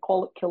we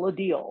call it kill a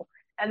deal.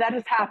 And that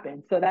has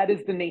happened. So that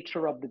is the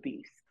nature of the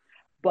beast.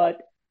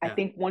 But I Yeah.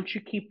 think once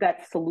you keep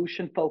that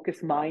solution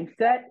focused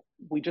mindset,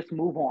 we just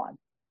move on.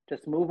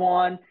 Just move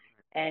on.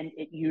 And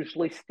it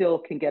usually still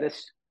can get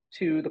us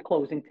to the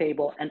closing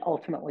table. And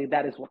ultimately,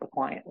 that is what the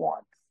client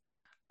wants.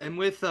 And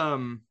with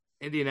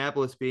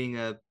Indianapolis being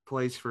a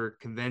place for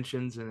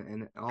conventions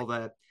and all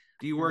that,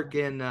 do you work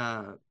in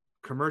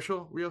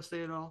commercial real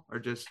estate at all, or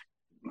just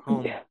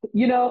home?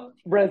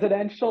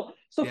 Residential.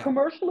 So Yeah.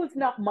 commercial is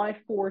not my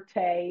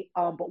forte.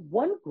 But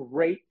one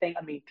great thing,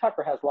 I mean,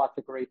 Tucker has lots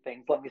of great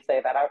things. Let me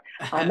say that.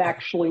 I'm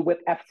actually with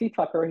FC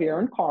Tucker here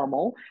in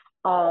Carmel.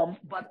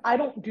 But I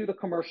don't do the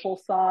commercial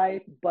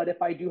side. But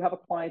if I do have a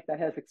client that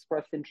has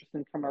expressed interest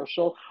in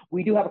commercial,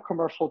 we do have a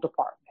commercial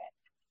department.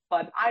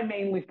 But I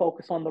mainly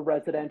focus on the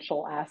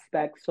residential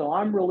aspect. So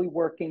I'm really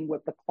working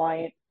with the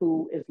client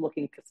who is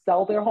looking to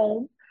sell their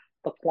home,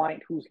 the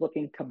client who's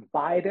looking to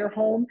buy their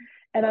home,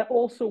 and I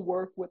also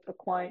work with the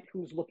client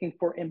who's looking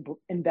for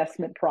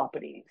investment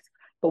properties,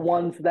 the Okay.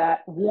 ones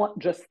that want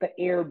just the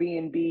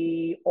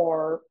Airbnb,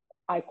 or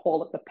I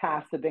call it the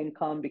passive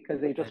income because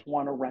they Okay. just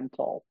want a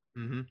rental.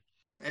 Mm-hmm.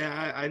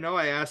 Yeah, I know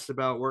I asked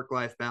about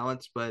work-life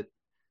balance, but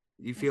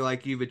you feel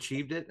like you've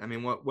achieved it? I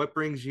mean, what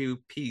brings you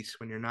peace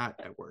when you're not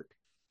at work?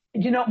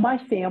 My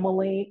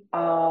family,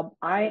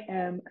 I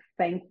am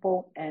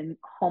thankful and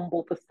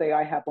humble to say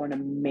I have an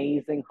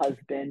amazing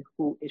husband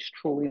who is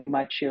truly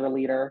my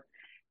cheerleader,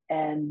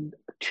 and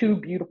two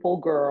beautiful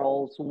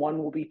girls. One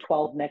will be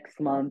 12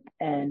 next month,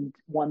 and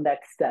one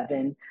that's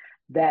 7.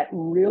 That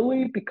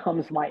really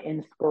becomes my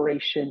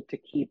inspiration to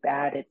keep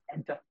at it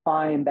and to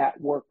find that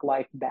work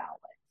life balance.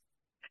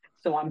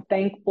 So I'm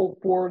thankful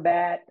for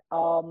that.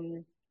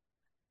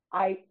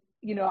 I,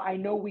 I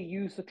know we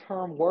use the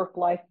term work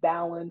life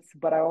balance,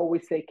 but I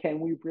always say, can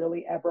we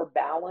really ever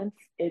balance?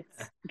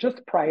 It's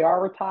just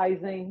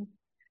prioritizing,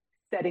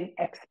 setting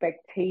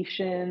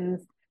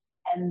expectations,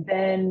 and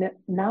then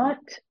not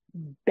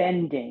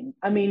bending.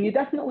 I mean, you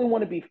definitely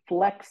want to be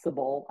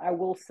flexible. I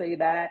will say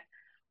that.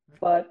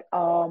 But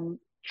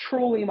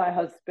truly, my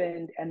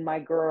husband and my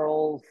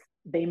girls,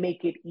 they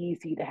make it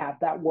easy to have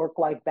that work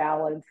life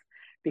balance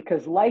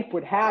because life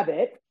would have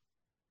it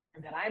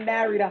that I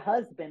married a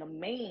husband, a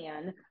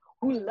man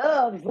who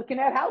loves looking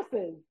at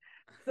houses.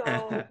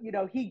 So,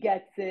 he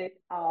gets it.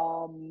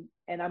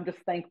 And I'm just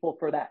thankful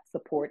for that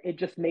support. It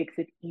just makes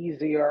it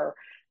easier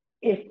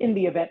if in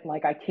the event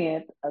like I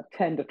can't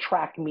attend a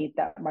track meet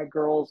that my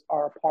girls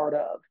are a part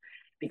of,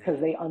 Yeah.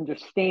 because they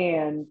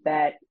understand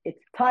that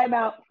it's time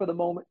out for the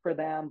moment for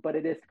them, but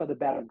it is for the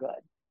better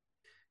good.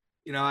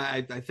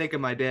 I think of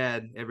my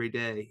dad every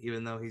day,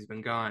 even though he's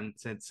been gone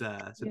since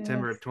Yes,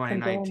 September of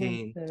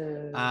 2019.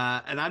 condolences.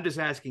 And I'm just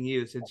asking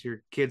you, since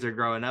your kids are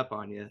growing up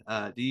on you,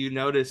 do you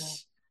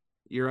notice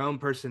your own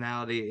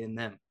personality in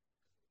them?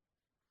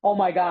 Oh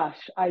my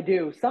gosh, I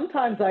do.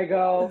 Sometimes I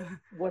go,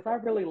 was I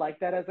really like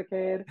that as a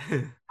kid?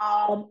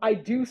 I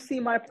do see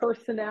my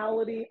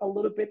personality a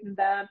little bit in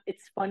them.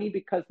 It's funny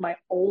because my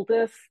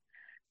oldest,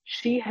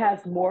 she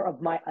has more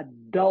of my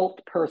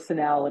adult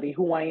personality,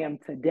 who I am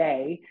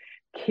today,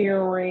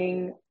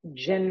 caring,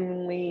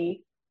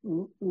 genuinely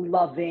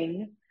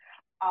loving.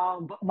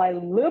 But my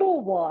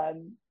little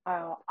one,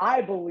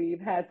 I believe,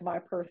 has my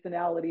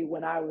personality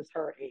when I was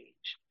her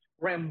age,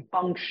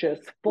 rambunctious,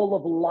 full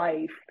of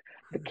life,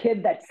 the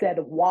kid that said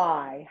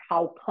why,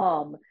 how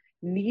come,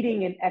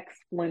 needing an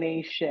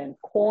explanation,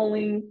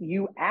 calling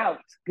you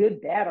out,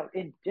 good, bad, or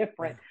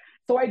indifferent.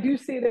 So I do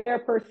see their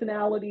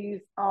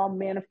personalities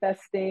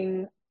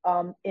manifesting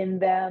in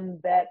them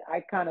that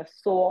I kind of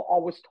saw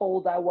or was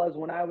told I was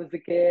when I was a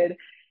kid.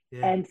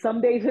 Yeah. And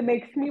some days it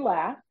makes me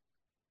laugh.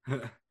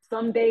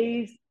 Some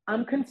days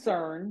I'm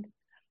concerned,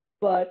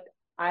 but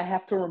I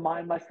have to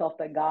remind myself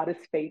that God is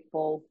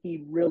faithful.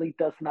 He really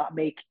does not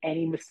make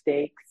any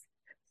mistakes.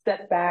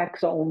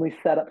 Setbacks are only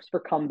setups for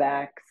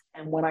comebacks.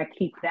 And when I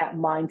keep that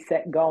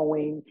mindset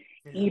going,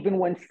 Yeah. even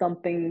when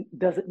something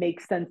doesn't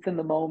make sense in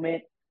the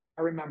moment,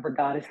 I remember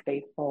God is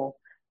faithful.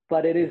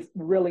 But it is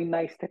really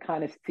nice to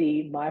kind of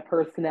see my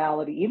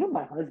personality, even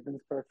my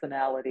husband's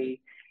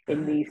personality,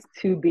 in these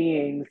two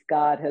beings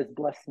God has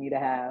blessed me to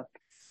have.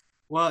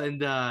 Well,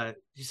 and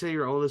you say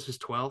your oldest is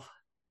 12?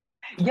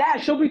 Yeah,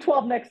 she'll be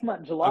 12 next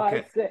month, July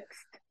Okay.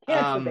 6th.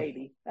 Cancer Um,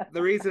 baby.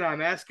 the reason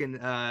I'm asking,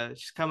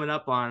 she's coming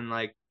up on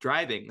like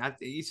driving. Not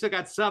you still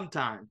got some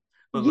time,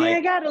 but Yeah, I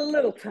like, got a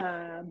little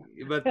time.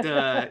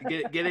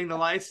 getting the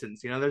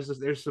license.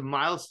 There's some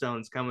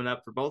milestones coming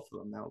up for both of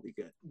them. That'll be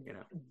good.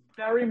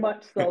 Very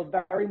much so,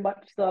 very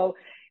much so.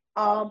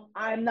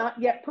 I'm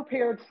not yet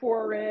prepared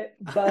for it,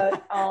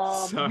 but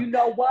So, you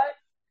know what?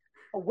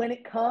 When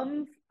it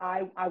comes,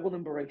 I will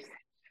embrace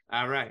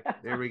all right, it.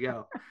 there we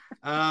go.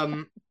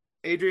 Um,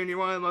 Adriane, you're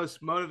one of the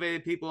most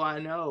motivated people I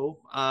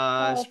know.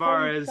 As Oh, far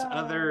praise as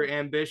other God.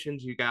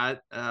 ambitions you got,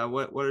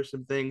 what are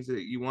some things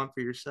that you want for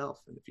yourself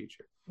in the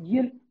future?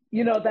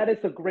 That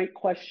is a great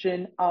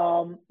question.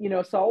 So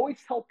I always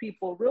tell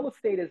people real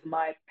estate is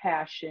my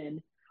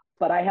passion,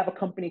 but I have a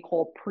company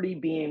called Pretty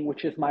Being,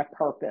 which is my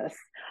purpose.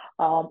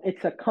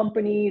 It's a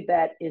company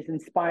that is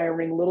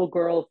inspiring little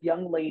girls,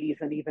 young ladies,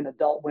 and even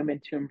adult women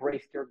to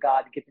embrace their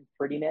God-given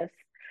prettiness.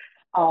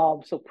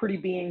 So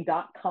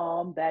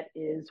prettybeing.com, that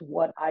is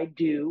what I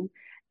do.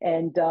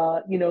 And,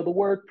 the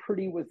word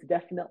pretty was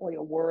definitely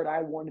a word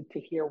I wanted to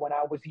hear when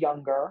I was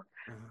younger.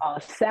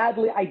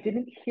 Sadly, I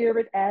didn't hear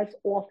it as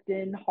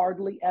often,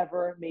 hardly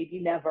ever, maybe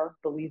never,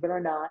 believe it or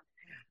not.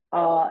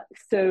 Uh,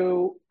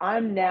 so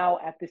I'm now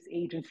at this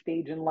age and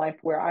stage in life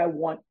where I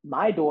want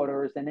my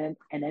daughters and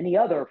any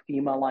other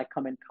female I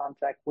come in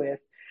contact with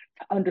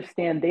to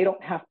understand they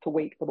don't have to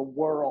wait for the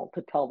world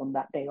to tell them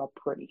that they are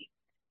pretty,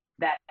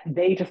 that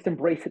they just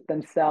embrace it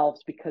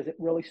themselves because it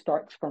really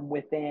starts from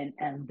within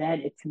and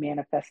then it's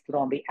manifested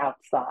on the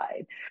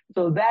outside.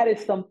 So that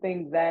is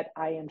something that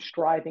I am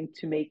striving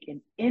to make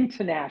an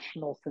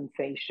international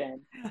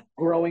sensation,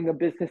 growing a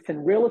business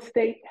in real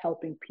estate,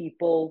 helping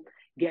people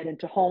get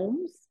into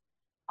homes,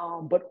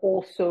 but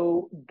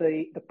also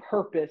the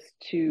purpose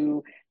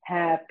to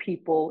have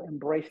people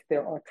embrace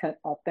their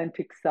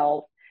authentic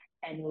self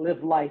and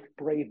live life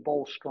brave,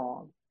 bold,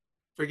 strong.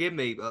 Forgive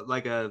me,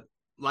 like a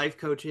life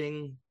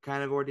coaching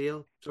kind of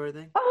ordeal sort of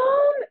thing?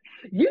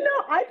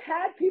 I've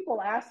had people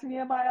ask me,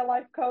 "Am I a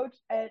life coach?"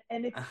 And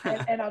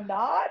I'm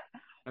not.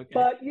 Okay.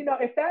 But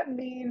if that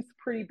means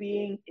pretty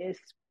being is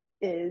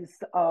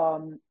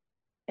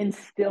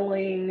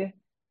instilling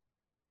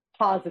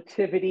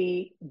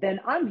positivity, then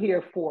I'm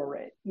here for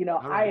it. All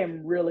I right.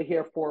 am really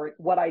here for it.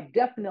 What I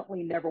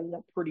definitely never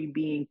want pretty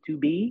being to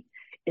be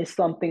is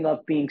something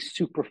of being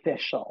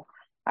superficial.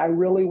 I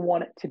really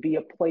want it to be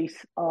a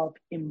place of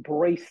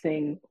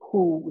embracing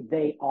who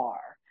they are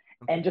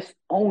Okay. and just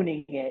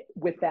owning it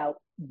without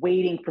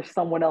waiting for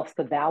someone else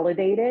to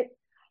validate it.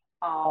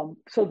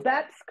 So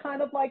that's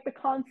kind of like the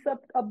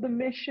concept of the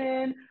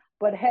mission.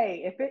 But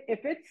hey, if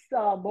it's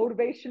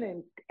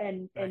motivation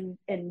Right.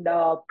 and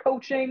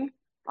coaching,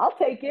 I'll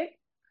take it.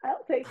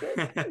 I'll take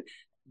it.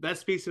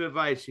 Best piece of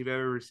advice you've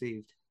ever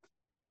received.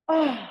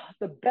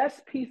 The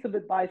best piece of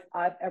advice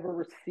I've ever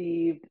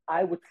received,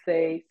 I would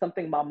say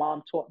something my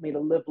mom taught me: to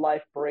live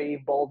life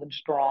brave, bold, and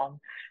strong.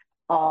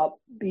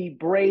 Be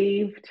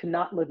brave, to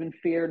not live in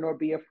fear nor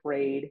be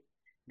afraid.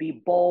 Be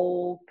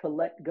bold, to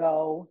let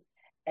go,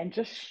 and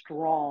just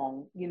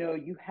strong.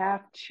 You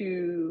have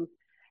to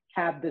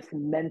have this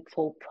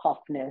mental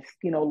toughness.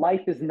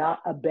 Life is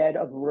not a bed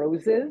of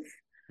roses,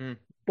 Hmm.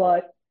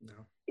 but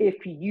No.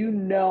 if you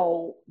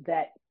know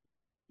that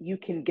you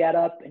can get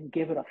up and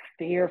give it a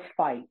fair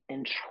fight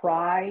and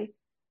try,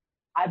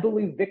 I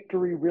believe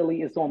victory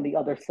really is on the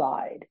other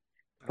side.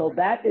 All So right.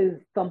 that is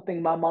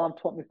something my mom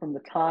taught me from the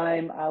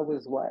time I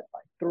was like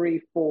 3,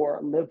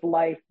 4. Live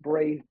life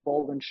brave,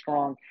 bold, and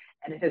strong,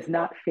 and it has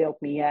not failed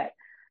me yet.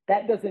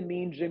 That doesn't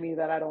mean, Jimmy,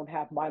 that I don't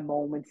have my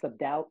moments of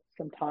doubt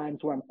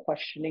sometimes where I'm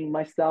questioning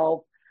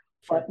myself,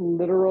 Sure. but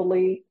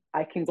literally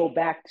I can go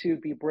back to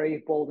be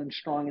brave, bold, and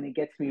strong, and it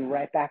gets me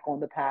right back on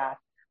the path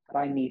that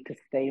I need to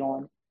stay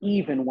on,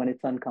 even when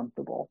it's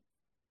uncomfortable.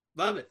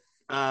 Love it.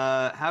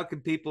 How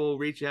can people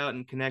reach out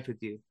and connect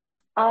with you?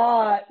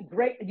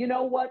 Great. You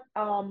know what?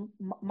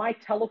 My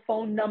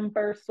telephone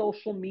number,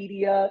 social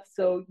media.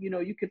 So,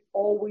 you can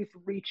always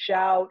reach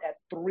out at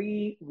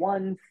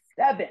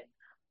 317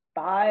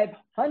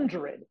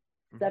 500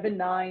 Mhm.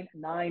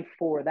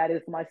 7994. That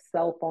is my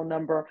cell phone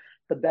number.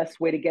 The best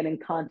way to get in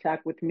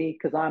contact with me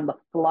because I'm the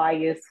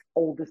flyest,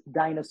 oldest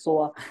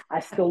dinosaur. I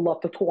still love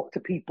to talk to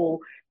people.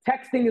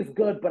 Texting is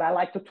good, but I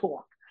like to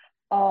talk.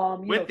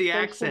 With the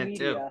Social accent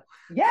too. media.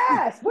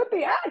 Yes, with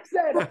the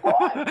accent, of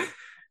course.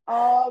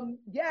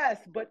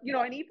 Yes, but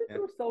and even Yeah.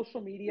 through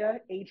social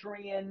media,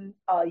 Adriane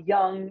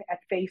Young at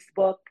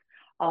Facebook,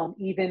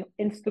 even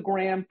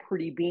Instagram,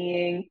 Pretty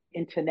Being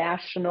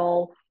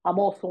International. I'm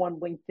also on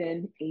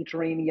LinkedIn,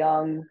 Adriane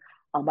Young.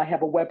 I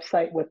have a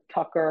website with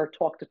Tucker,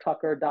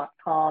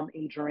 talktotucker.com,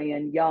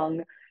 Adriane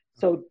Young.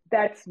 So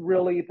that's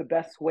really the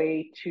best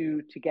way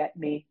to get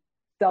me.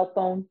 Cell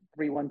phone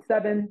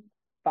 317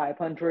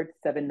 500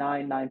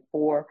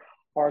 7994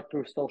 or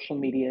through social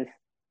medias.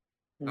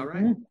 All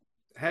right. Mm-hmm.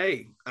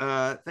 Hey,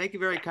 thank you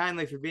very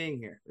kindly for being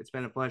here. It's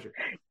been a pleasure.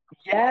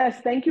 Yes,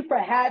 thank you for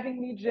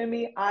having me,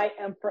 Jimmy. I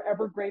am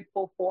forever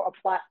grateful for a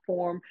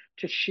platform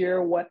to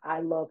share what I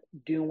love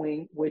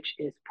doing, which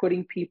is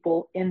putting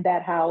people in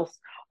that house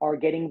or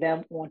getting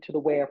them onto the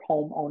way of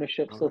home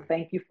ownership. All So right.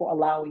 thank you for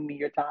allowing me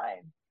your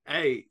time.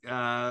 Hey,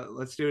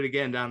 let's do it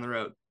again down the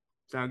road.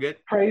 Sound good?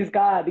 Praise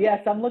God.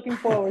 Yes, I'm looking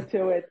forward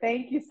to it.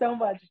 Thank you so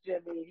much,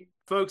 Jimmy.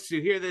 Folks, to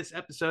hear this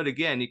episode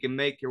again, you can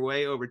make your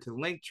way over to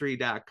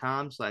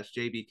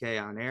linktree.com/JBK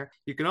on air.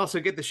 You can also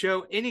get the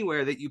show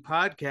anywhere that you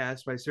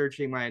podcast by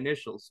searching my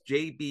initials,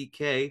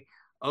 JBK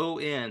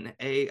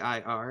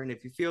ONAIR. And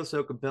if you feel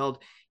so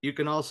compelled, you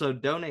can also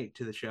donate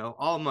to the show,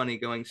 all money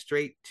going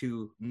straight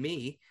to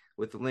me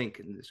with the link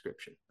in the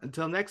description.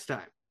 Until next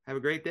time, have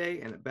a great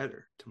day and a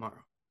better tomorrow.